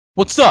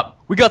What's up?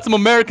 We got some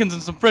Americans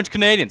and some French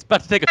Canadians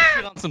about to take a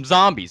shit on some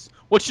zombies.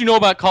 What you know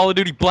about Call of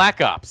Duty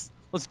Black Ops?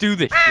 Let's do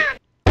this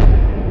shit.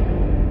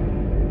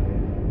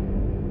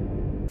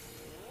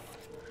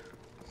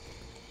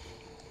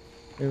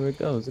 Here it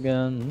goes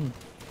again.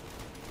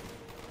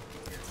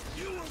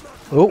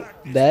 Oh,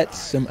 that's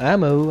some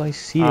ammo. I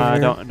see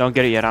it. Don't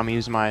get it yet. I'm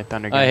using my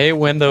thunder gun. I hate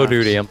window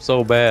duty. I'm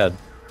so bad.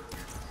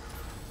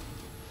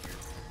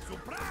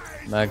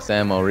 Max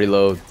ammo,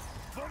 reload.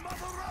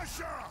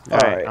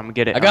 Alright, I'm gonna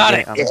get it. I got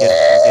it. I'm gonna get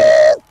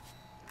it.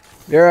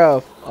 You're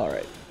off.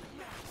 Alright.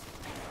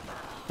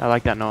 I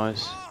like that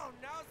noise.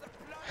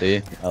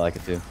 See? I like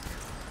it too.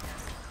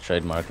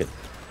 Trademark it.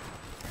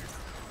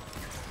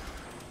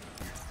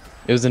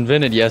 It was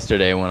invented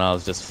yesterday when I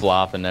was just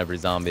flopping every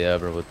zombie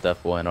ever with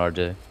Def Boy and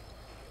RJ.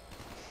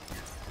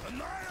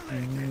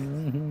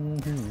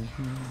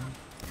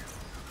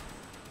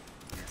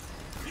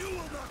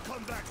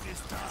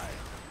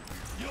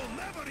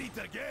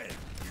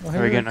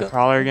 Are we getting a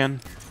crawler again?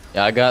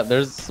 Yeah,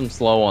 there's some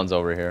slow ones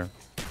over here.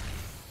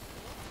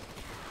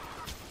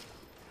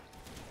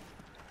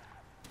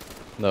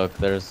 Look,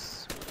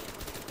 there's...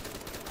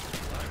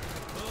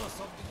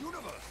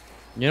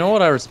 You know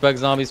what I respect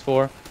zombies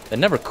for? They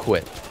never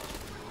quit.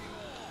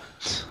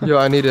 Yo,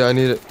 I need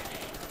it.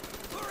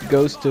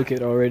 Ghost took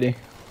it already.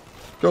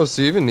 Ghost,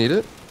 do you even need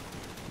it?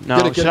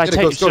 No, should I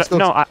take it?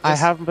 No, I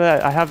have the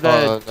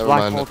never black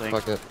mind. holding.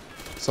 Fuck it.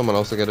 Someone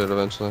else will get it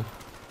eventually.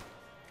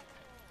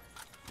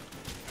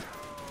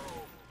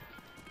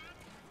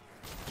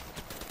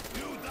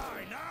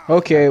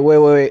 Okay,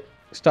 wait.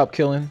 Stop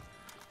killing.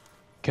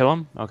 Kill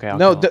him? Okay, I'll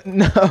No, kill him.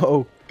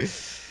 no.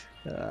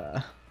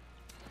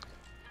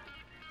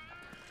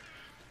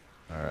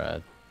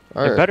 Alright.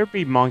 It better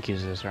be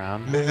monkeys this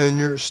round. Man,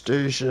 you're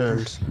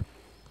stationed.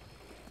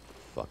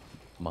 Fuck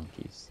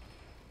monkeys.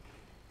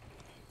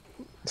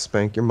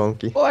 Spank your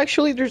monkey. Oh,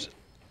 actually, there's...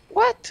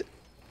 What?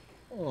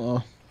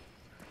 Oh,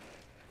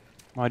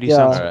 Why do you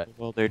sound so Alright.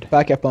 bewildered?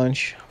 back at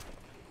punch.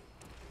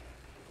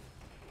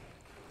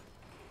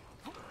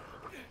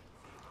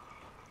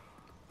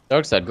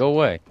 Darkside, go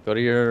away. Go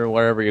to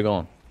wherever you're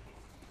going.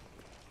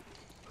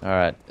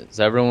 Alright, is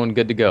everyone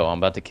good to go? I'm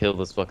about to kill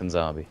this fucking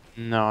zombie.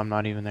 No, I'm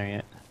not even there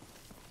yet.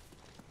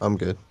 I'm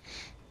good.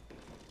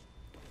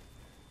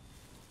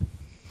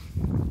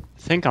 I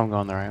think I'm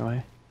going the right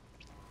way.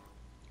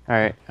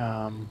 Alright,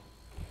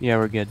 yeah,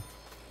 we're good.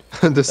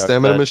 The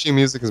stamina machine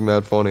music is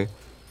mad funny.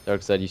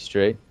 Darkside, you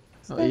straight?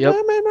 Yep.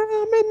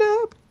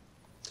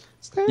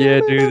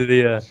 Yeah, dude,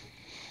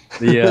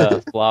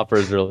 the flopper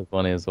is really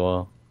funny as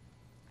well.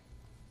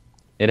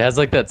 It has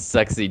like that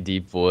sexy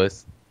deep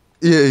voice.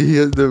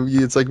 Yeah,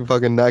 it's like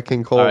fucking Nat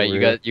King Cole. Alright,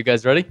 you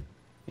guys ready?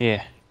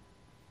 Yeah.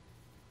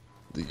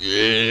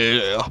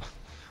 Yeah.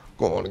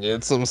 Going to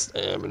get some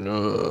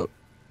stamina.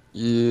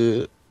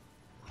 Yeah.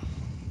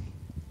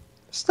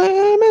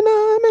 Stamina.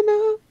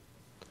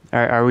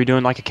 Alright, are we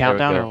doing like a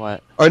countdown go. or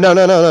what? Alright,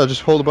 no.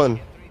 Just hold the button.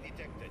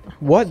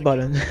 What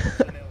button?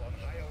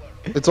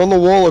 It's on the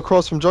wall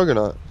across from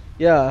Juggernaut.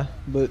 Yeah,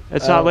 but...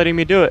 It's not letting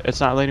me do it. It's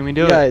not letting me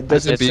do Yeah, it. it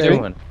doesn't It's say...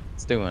 doing it.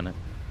 It's doing it.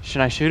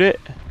 Should I shoot it?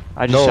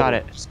 I just shot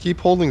it. Just keep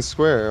holding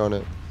square on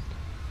it.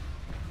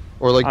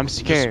 Or like... I'm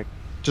scared.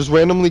 Just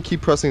randomly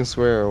keep pressing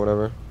square or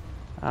whatever.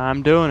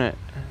 I'm doing it.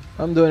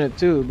 I'm doing it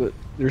too, but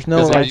there's no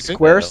Does it like even-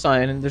 square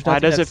sign, and there's Why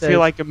nothing does that it feel says-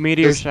 like a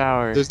meteor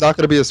shower? There's not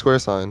going to be a square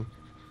sign.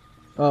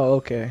 Oh,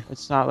 okay.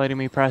 It's not letting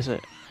me press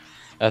it.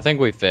 I think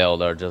we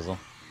failed our jizzle.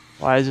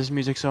 Why is this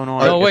music so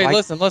annoying? No, wait,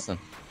 If I- listen.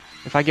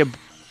 If I get...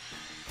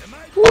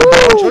 They're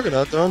on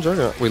Juggernaut. They're on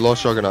Juggernaut. We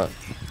lost Juggernaut.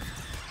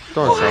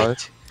 Dark side.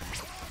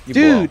 You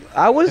Dude, blow.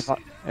 I was...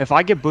 If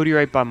I get booty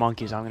raped by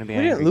monkeys, I'm gonna be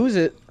We didn't angry. lose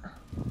it.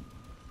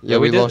 Yeah,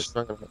 we we did. lost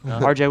Juggernaut.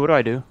 RJ, what do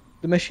I do?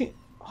 The machine...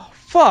 Oh,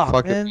 fuck,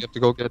 Fuck it. man. You have to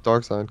go get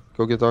Dark Side.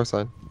 Go get Dark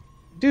Side.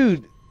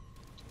 Dude.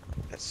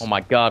 Oh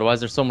my god, why is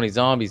there so many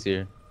zombies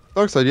here?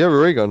 Dark Side, you have a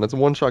ray gun. That's a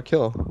one-shot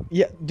kill.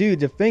 Yeah, dude,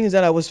 the thing is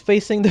that I was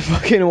facing the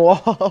fucking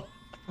wall.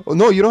 Oh,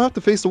 no, you don't have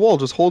to face the wall.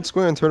 Just hold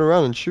square and turn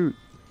around and shoot.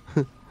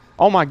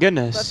 Oh my That's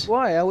goodness.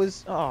 why I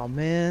was... Oh,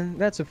 man.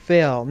 That's a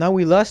fail. Now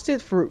we lost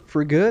it for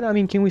good? I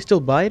mean, can we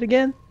still buy it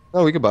again?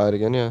 No, we could buy it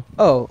again, yeah.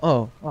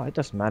 Oh, it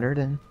doesn't matter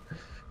then.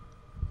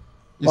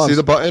 You see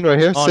the button right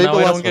here? Oh, Save no, the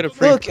I last don't get one. a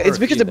free Look, it's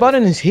because the either.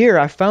 button is here.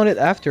 I found it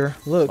after.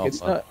 Look, Oh, it's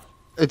fuck. not...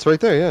 It's right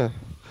there, yeah.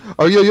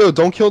 Oh, yo,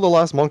 don't kill the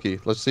last monkey.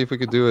 Let's see if we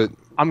could do it.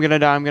 I'm gonna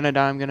die.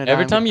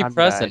 Every time you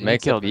press it, You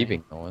makes a killed me.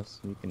 beeping noise.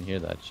 You can hear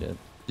that shit.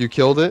 You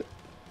killed it?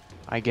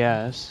 I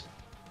guess.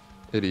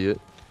 Idiot.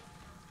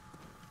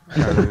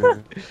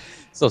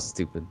 So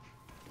stupid.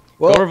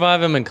 Well, Go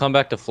revive him and come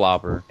back to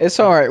Flopper. it's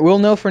alright. We'll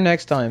know for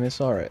next time. It's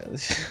alright.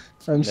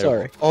 I'm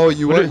sorry. Oh,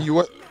 you weren't...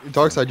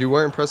 Dark Side, you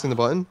weren't pressing the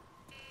button?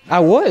 I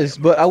was,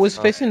 but I was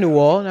facing the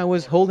wall and I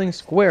was holding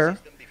square.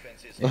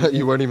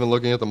 You weren't even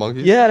looking at the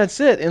monkey? Yeah, that's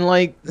it. And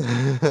like,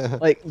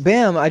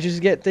 bam, I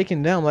just get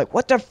taken down. I'm like,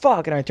 what the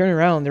fuck? And I turn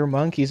around, there were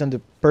monkeys on the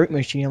perk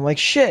machine. I'm like,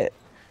 shit.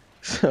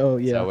 So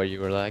Is that yeah, what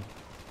you were like?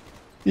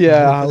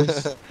 yeah, I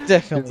was It's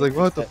definitely. like,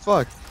 what the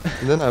fuck?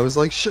 And then I was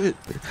like, shit.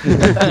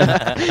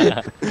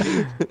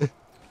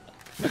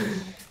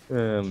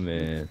 Oh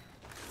man.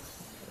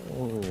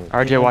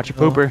 RJ, watch your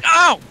pooper.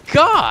 Oh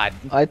God!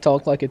 I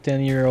talk like a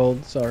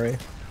 10-year-old. Sorry.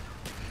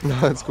 No,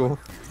 that's cool.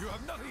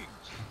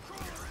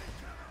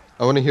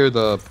 I want to hear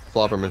the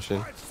flopper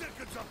machine.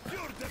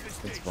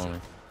 It's funny.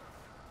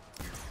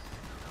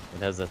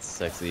 It has that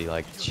sexy,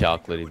 like,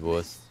 chocolatey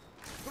voice.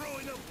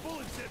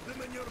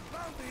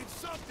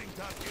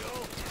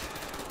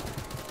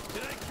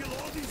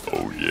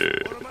 Oh yeah.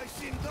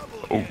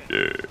 Oh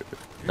yeah.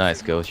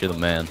 Nice, Ghost. You're the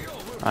man.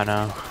 I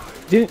know.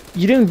 You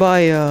didn't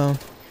buy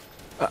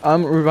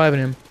I'm reviving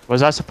him.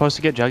 Was I supposed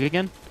to get Jug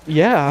again?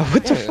 Yeah,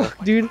 what the Yeah.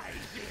 fuck, dude?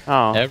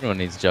 Oh. Everyone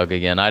needs Jug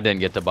again. I didn't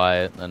get to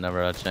buy it. I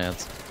never had a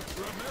chance.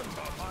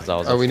 'Cause I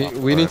was Oh, a we flop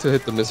need for it. to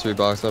hit the mystery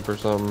box up or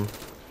something.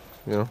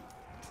 You know.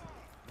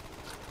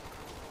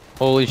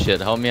 Holy shit!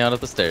 Help me out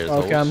at the stairs.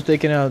 Okay, Oh, I'm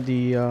taking out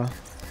the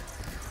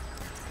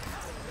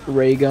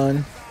ray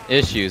gun.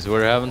 Issues.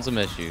 We're having some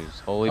issues.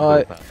 Holy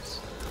Uh, bullpups.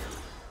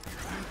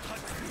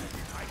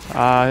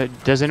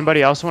 Does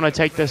anybody else want to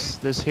take this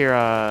here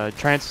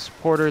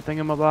transporter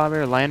thingamabobber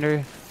or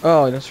lander?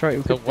 Oh, that's right.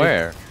 We To could-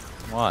 where?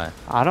 Why?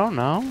 I don't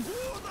know.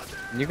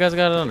 You guys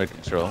got it under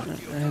control.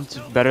 It's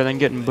better than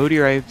getting booty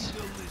raped.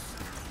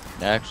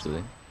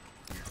 Actually.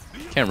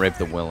 Can't rape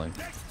the willing.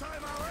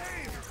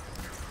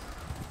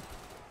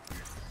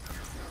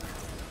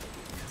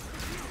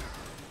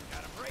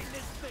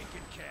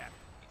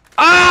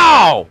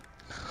 Ow!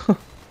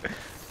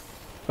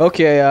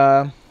 Okay,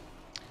 I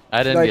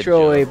do didn't I get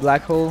throw a jumped.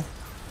 black hole?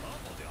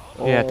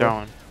 Yeah, Oh,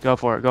 throwing. Go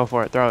for it. Go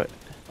for it. Throw it.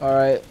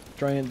 Alright,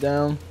 throwing it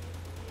down.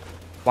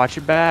 Watch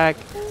your back.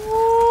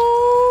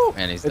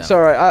 And he's It's down.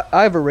 alright.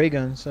 I have a ray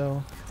gun,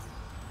 so.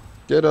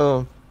 Get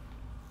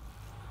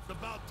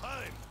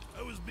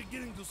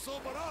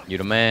You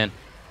the man.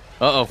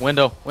 Uh oh,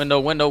 window.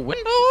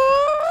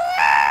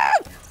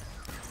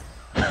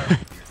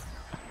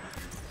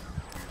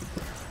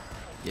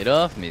 Get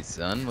off me,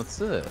 son.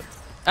 What's up?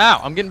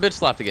 Ow, I'm getting bitch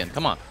slapped again.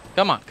 Come on.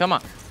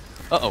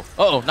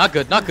 Uh-oh, not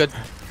good.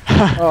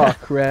 Oh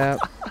crap.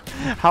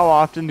 How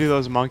often do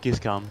those monkeys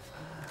come?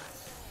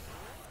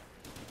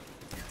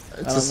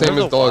 It's don't the same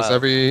know. as dogs.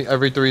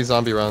 Every 3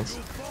 zombie rounds.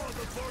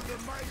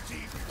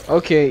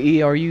 Okay,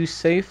 E, are you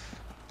safe?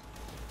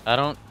 I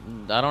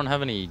don't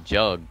have any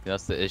jug.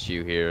 That's the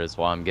issue here, is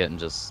why I'm getting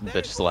just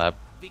bitch slapped.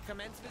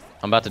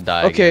 I'm about to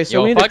die Okay, again. so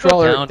Yo, we if need I a go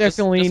crawler. down, just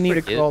Definitely need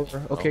a forget.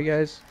 crawler. Okay,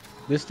 guys.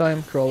 This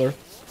time, crawler.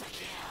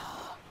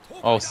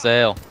 Oh,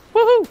 sail.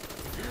 Woohoo!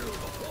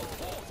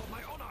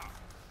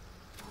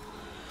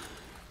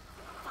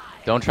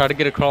 Don't try to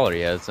get a crawler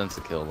yet. It's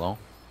insta-kill, though.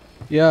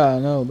 Yeah, I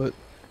know, but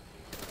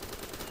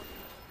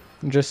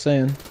I'm just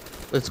saying.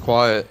 It's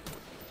quiet.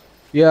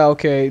 Yeah,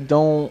 okay.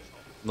 Don't.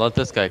 Let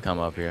this guy come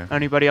up here.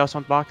 Anybody else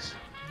want the box?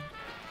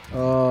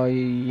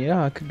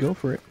 Yeah, I could go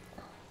for it.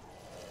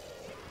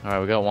 All right,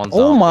 we got one.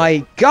 Oh zombie.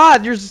 my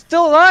God, you're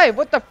still alive!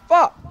 What the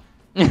fuck?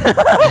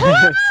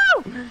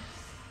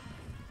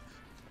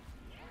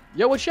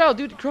 Yo, watch out,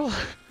 dude. Crawler.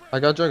 I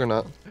got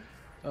Juggernaut.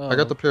 I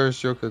got the Paris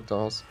Joker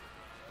dolls.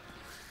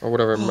 Or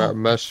whatever,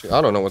 mesh.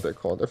 I don't know what they're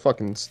called. They're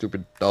fucking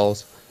stupid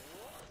dolls.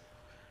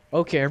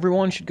 Okay,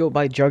 everyone should go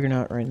buy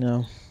Juggernaut right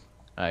now.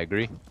 I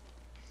agree.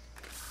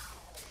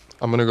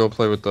 I'm gonna go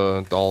play with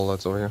the doll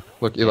that's over here.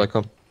 Look, Eli,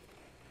 come.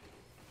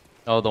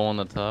 Oh, the one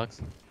that talks.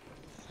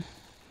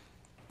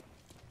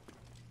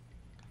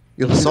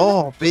 You're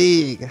so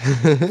big.